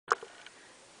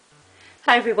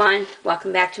Hi everyone,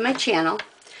 welcome back to my channel.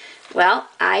 Well,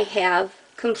 I have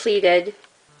completed,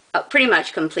 pretty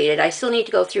much completed. I still need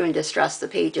to go through and distress the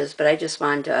pages, but I just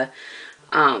wanted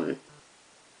to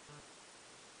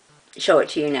show it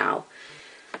to you now.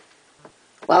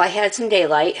 Well, I had some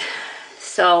daylight,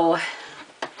 so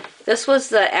this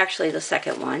was actually the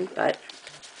second one, but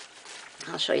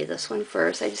I'll show you this one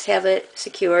first. I just have it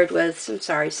secured with some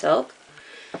sari silk,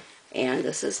 and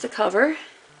this is the cover.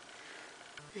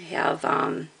 I have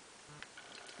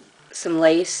some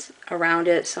lace around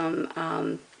it,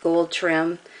 some gold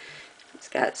trim. It's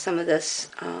got some of this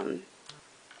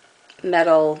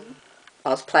metal,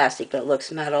 well, it's plastic, but it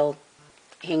looks metal,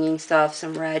 hanging stuff,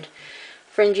 some red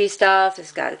fringy stuff.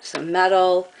 It's got some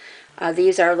metal.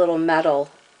 These are little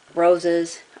metal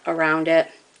roses around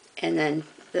it, and then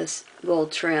this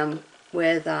gold trim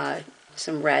with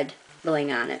some red bling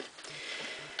on it.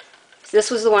 This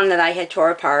was the one that I had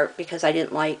tore apart because I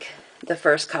didn't like the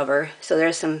first cover. So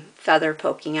there's some feather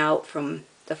poking out from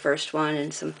the first one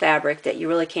and some fabric that you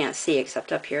really can't see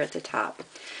except up here at the top.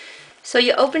 So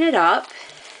you open it up,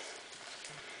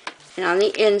 and on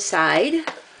the inside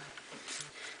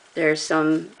there's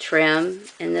some trim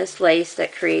and this lace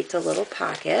that creates a little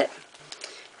pocket.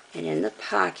 And in the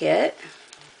pocket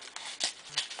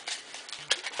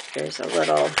there's a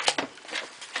little,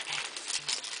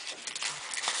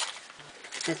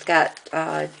 it's got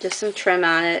just some trim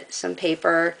on it, some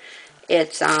paper.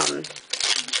 It's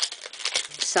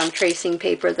some tracing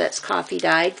paper that's coffee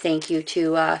dyed. Thank you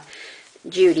to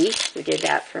Judy who did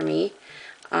that for me.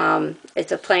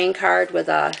 It's a playing card with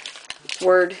a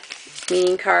word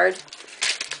meaning card.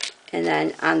 And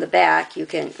then on the back you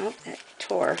can, oh, that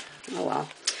tore, oh well.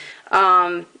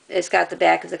 It's got the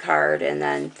back of the card and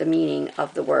then the meaning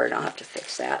of the word. I'll have to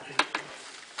fix that.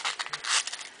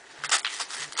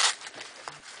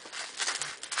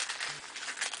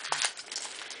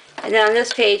 And then on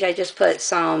this page I just put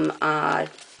some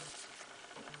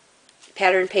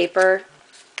pattern paper,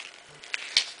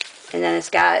 and then it's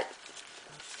got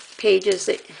pages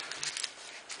that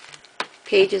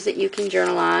you can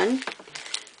journal on, and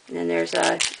then there's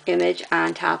a image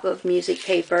on top of music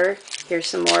paper. Here's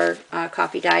some more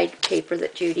coffee dyed paper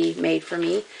that Judy made for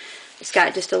me. It's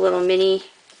got just a little mini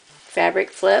fabric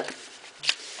flip,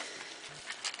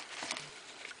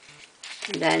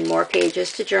 and then more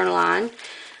pages to journal on.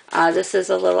 This is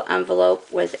a little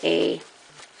envelope with a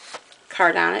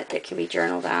card on it that can be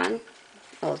journaled on.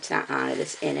 Well, it's not on it,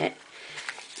 it's in it.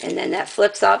 And then that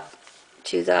flips up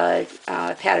to the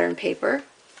pattern paper.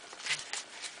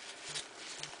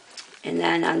 And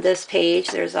then on this page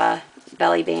there's a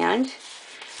belly band.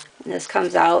 And this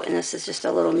comes out, and this is just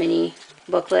a little mini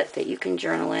booklet that you can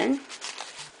journal in.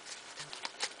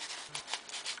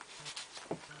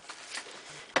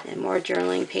 And more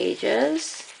journaling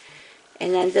pages.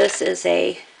 And then this is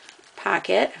a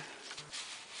pocket.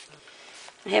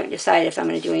 I haven't decided if I'm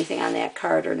going to do anything on that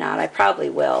card or not. I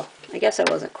probably will. I guess I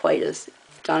wasn't quite as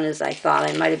done as I thought.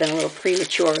 I might have been a little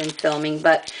premature in filming,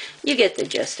 but you get the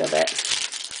gist of it.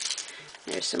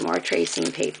 There's some more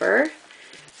tracing paper.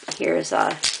 Here's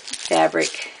a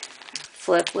fabric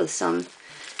flip with some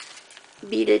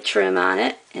beaded trim on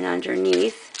it, and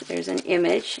underneath there's an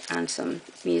image on some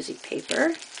music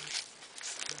paper.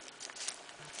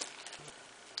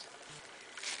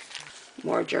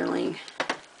 More journaling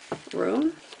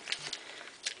room.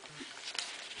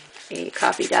 A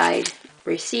coffee dyed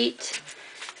receipt.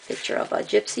 Picture of a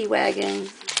gypsy wagon.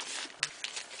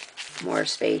 More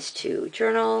space to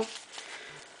journal.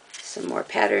 Some more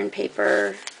pattern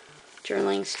paper.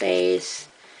 Journaling space.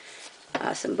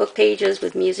 Some book pages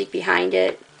with music behind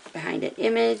it. Behind an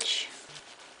image.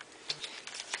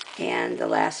 And the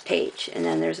last page. And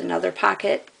then there's another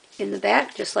pocket in the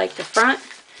back, just like the front.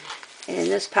 And in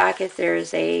this pocket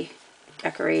there's a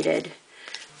decorated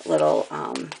little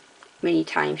mini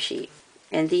timesheet.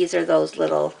 And these are those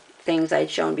little things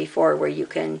I'd shown before where you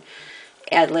can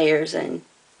add layers and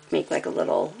make like a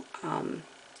little,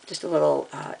 just a little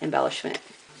embellishment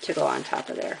to go on top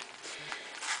of there.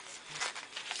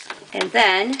 And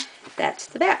then that's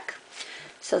the back.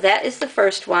 So that is the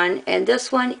first one, and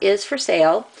this one is for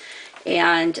sale.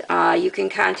 And you can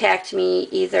contact me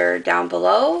either down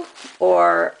below,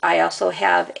 or I also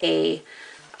have a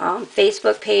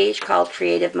Facebook page called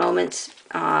Creative Moments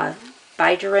by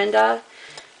Dorinda,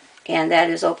 and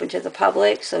that is open to the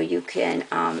public, so you can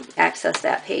access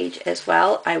that page as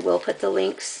well. I will put the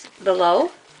links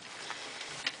below.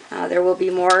 There will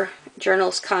be more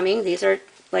journals coming. These are,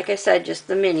 like I said, just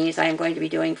the minis. I am going to be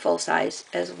doing full size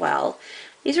as well.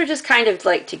 These are just kind of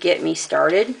like to get me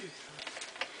started.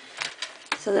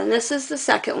 So then this is the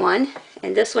second one,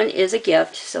 And this one is a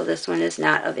gift, so this one is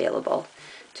not available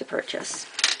to purchase.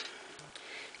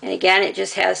 And again, it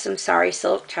just has some sari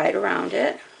silk tied around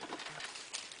it.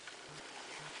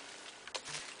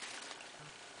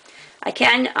 I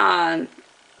can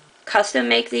custom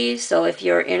make these, so if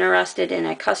you're interested in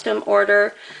a custom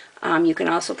order, you can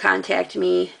also contact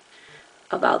me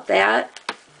about that.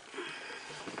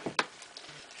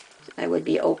 I would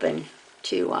be open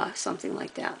to something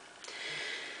like that.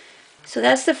 So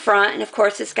that's the front, and of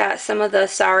course it's got some of the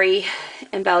sari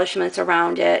embellishments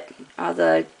around it,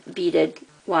 the beaded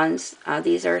ones.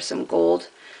 These are some gold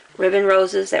ribbon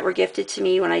roses that were gifted to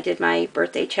me when I did my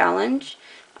birthday challenge.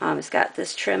 It's got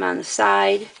this trim on the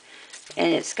side,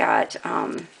 and it's got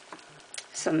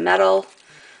some metal,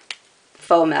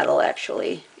 faux metal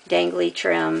actually, dangly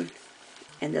trim,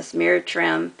 and this mirrored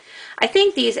trim. I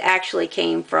think these actually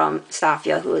came from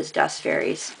Safia, who is Dust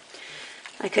Fairies.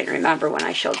 I couldn't remember when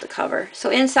I showed the cover.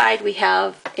 So inside we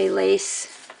have a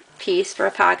lace piece for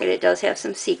a pocket. It does have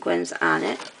some sequins on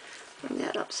it. Bring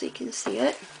that up so you can see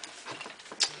it.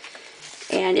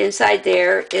 And inside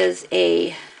there is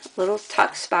a little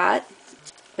tuck spot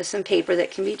with some paper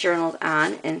that can be journaled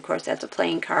on. And of course that's a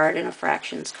playing card and a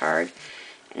fractions card.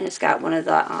 And it's got one of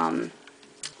the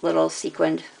little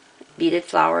sequined beaded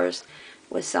flowers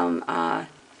with some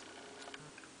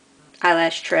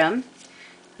eyelash trim.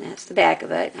 And that's the back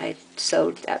of it. I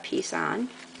sewed that piece on.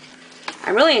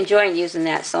 I'm really enjoying using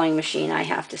that sewing machine, I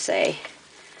have to say.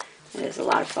 It is a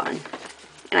lot of fun.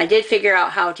 And I did figure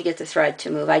out how to get the thread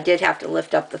to move. I did have to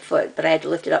lift up the foot, but I had to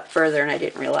lift it up further and I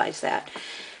didn't realize that.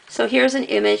 So here's an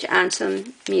image on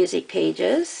some music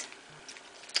pages.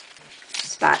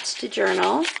 Spots to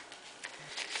journal.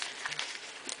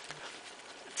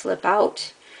 Flip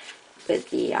out with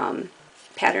the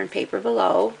pattern paper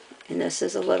below. And this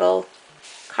is a little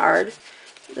card.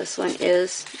 This one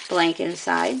is blank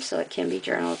inside, so it can be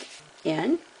journaled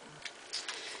in.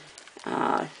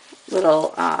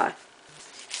 Little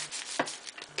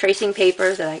tracing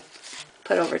paper that I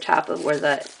put over top of where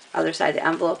the other side of the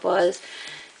envelope was.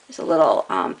 There's a little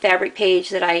fabric page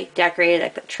that I decorated. I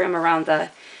put trim around the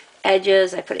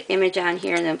edges. I put an image on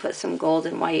here and then put some gold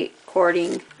and white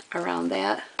cording around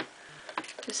that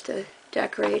just to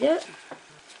decorate it.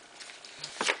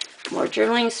 More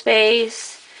journaling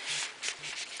space.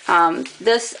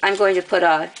 This, I'm going to put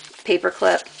a paper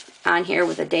clip on here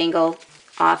with a dangle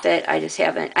off it. I just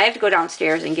haven't, I have to go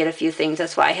downstairs and get a few things.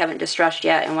 That's why I haven't distressed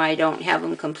yet and why I don't have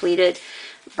them completed.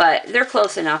 But they're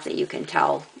close enough that you can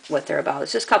tell what they're about.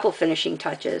 It's just a couple finishing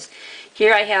touches.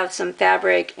 Here I have some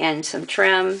fabric and some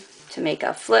trim to make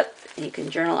a flip, and you can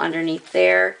journal underneath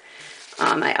there.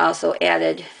 I also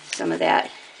added some of that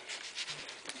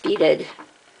beaded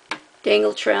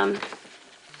dangle trim,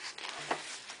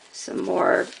 some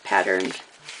more patterned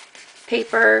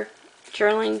paper,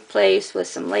 journaling place with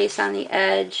some lace on the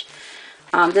edge.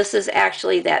 This is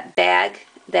actually that bag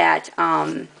that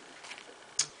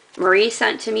Marie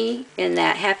sent to me in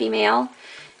that Happy Mail,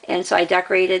 and so I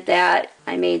decorated that.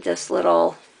 I made this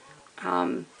little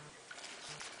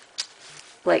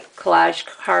like collage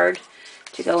card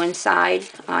to go inside.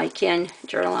 I can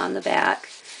journal on the back.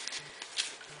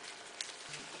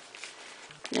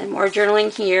 And then more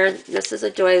journaling here. This is a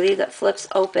doily that flips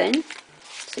open,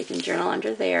 so you can journal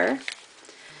under there.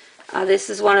 This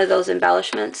is one of those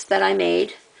embellishments that I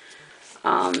made.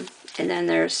 And then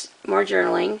there's more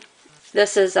journaling.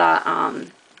 This is a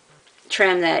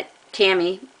trim that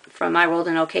Tammy from My World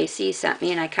in OKC sent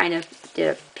me, and I kind of did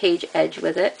a page edge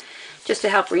with it just to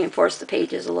help reinforce the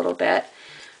pages a little bit.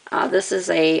 This is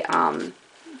a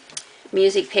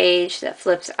music page that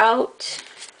flips out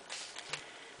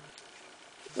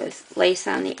with lace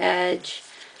on the edge.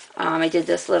 I did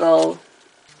this little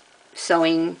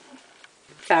sewing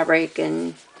fabric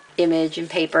and image and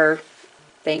paper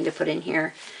thing to put in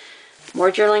here.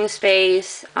 More journaling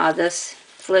space. This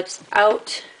flips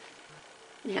out.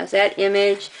 It has that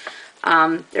image.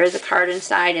 There is a card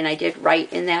inside, and I did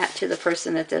write in that to the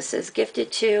person that this is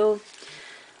gifted to.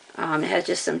 It has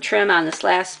just some trim on this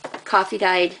last coffee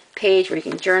dyed page where you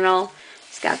can journal.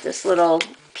 It's got this little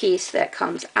piece that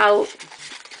comes out,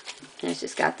 and it's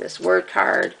just got this word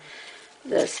card,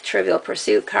 this Trivial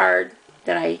Pursuit card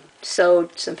that I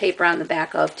sewed some paper on the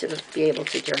back of to be able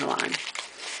to journal on.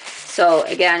 So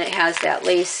again, it has that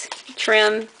lace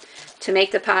trim to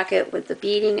make the pocket with the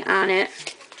beading on it.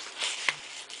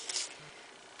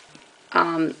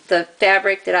 The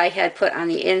fabric that I had put on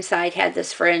the inside had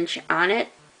this fringe on it,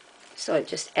 so it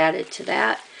just added to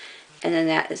that. And then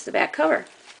that is the back cover.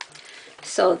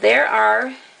 So there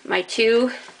are my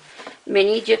two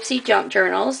mini Gypsy junk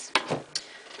journals.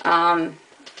 As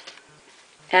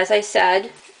I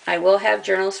said, I will have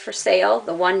journals for sale.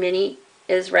 The one mini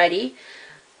is ready.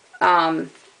 And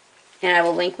I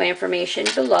will link my information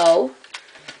below.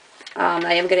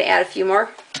 I am going to add a few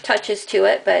more touches to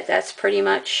it, but that's pretty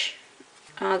much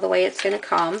the way it's going to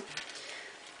come.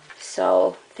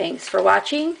 So thanks for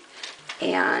watching,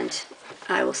 and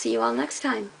I will see you all next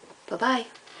time.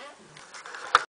 Bye-bye.